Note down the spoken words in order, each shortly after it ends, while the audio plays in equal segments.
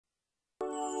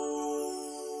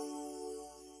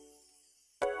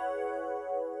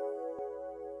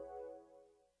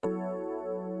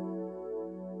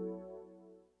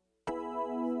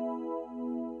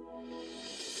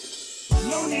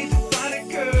No need to fight it,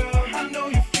 girl. I know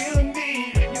you're feeling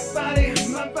me. Your body,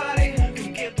 my body,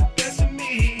 can get the best of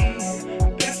me.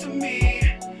 Best of me,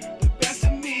 the best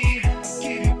of me. I'll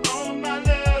give you all of my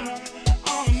love,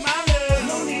 all of my love.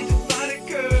 No need to fight it,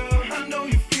 girl. I know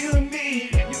you're feeling me.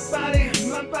 Your body,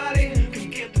 my body, can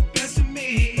get the best of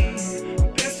me.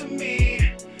 Best of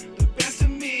me, the best of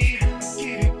me. I'll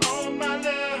give you all of my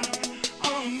love,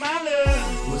 all of my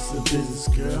love. What's the business,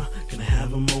 girl? Can I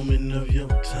have a moment of your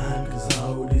time? Cause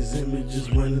all these images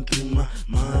running through my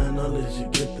mind. I'll let you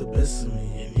get the best of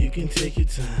me, and you can take your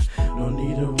time. No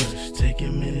need a rush, take a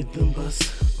minute then bust.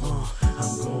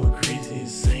 I'm going crazy,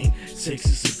 insane. Sex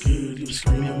is so good, you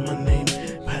screaming my name.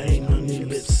 Pain on your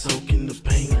lips, soaking the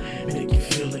pain. Make you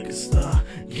feel like a star,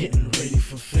 getting ready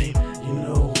for fame. You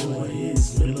know who I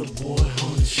is, Milla boy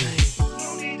on the chain.